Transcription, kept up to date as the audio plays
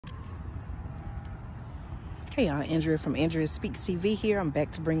Hey y'all, Andrea from Andrea Speaks TV here. I'm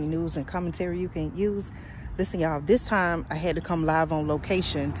back to bring you news and commentary you can use. Listen y'all, this time I had to come live on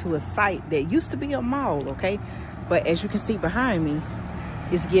location to a site that used to be a mall, okay? But as you can see behind me,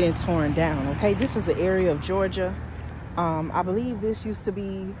 it's getting torn down, okay? This is an area of Georgia. I believe this used to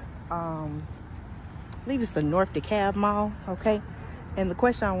be, I believe it's the North DeKalb Mall, okay? And the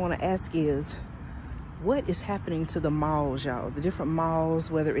question I want to ask is, what is happening to the malls, y'all? The different malls,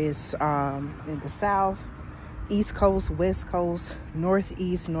 whether it's in the South, East Coast, West Coast,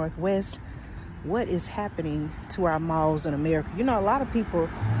 Northeast, Northwest. What is happening to our malls in America? You know, a lot of people,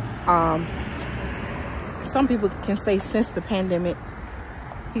 some people can say since the pandemic,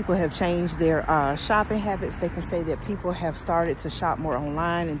 people have changed their shopping habits. They can say that people have started to shop more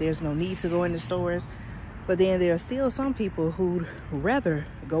online and there's no need to go in the stores. But then there are still some people who'd rather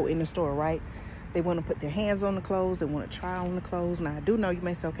go in the store, right? They want to put their hands on the clothes. They want to try on the clothes. Now, I do know you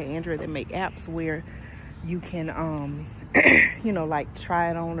may say, okay, Andrea, they make apps where you can, you know, like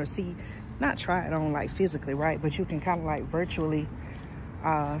try it on or see, not try it on like physically, right? But you can kind of like virtually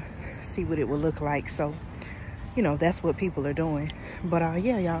see what it will look like. So, you know, that's what people are doing. But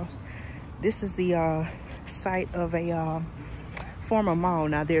yeah, y'all, this is the site of a former mall.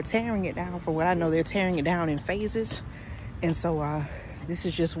 Now they're tearing it down. For what I know, they're tearing it down in phases. And so this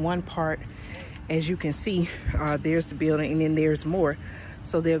is just one part. As you can see, there's the building and then there's more.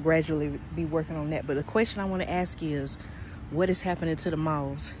 So they'll gradually be working on that. But the question I want to ask is, what is happening to the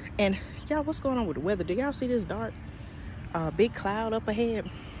malls? And y'all, what's going on with the weather? Do y'all see this dark big cloud up ahead?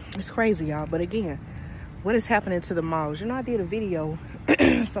 It's crazy, y'all. But again, what is happening to the malls? You know, I did a video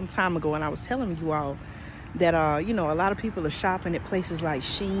some time ago and I was telling you all that, you know, a lot of people are shopping at places like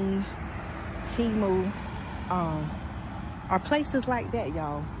Shein, Temu, or places like that,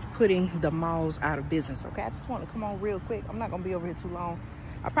 y'all, putting the malls out of business. Okay, I just want to come on real quick. I'm not gonna be over here too long.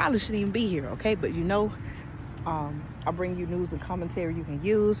 I probably shouldn't even be here, okay? But you know, I bring you news and commentary you can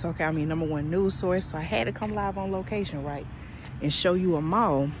use. Okay, I'm your #1 news source, so I had to come live on location, right, and show you a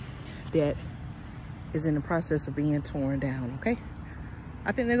mall that is in the process of being torn down. Okay,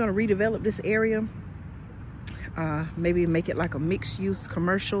 I think they're gonna redevelop this area, maybe make it like a mixed-use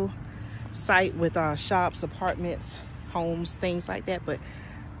commercial site with shops, apartments, homes, things like that. But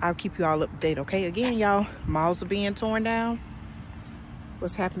I'll keep you all updated, okay? Again, y'all, malls are being torn down.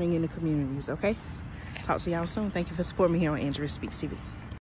 What's happening in the communities, okay? Talk to y'all soon. Thank you for supporting me here on Andrea Speaks TV.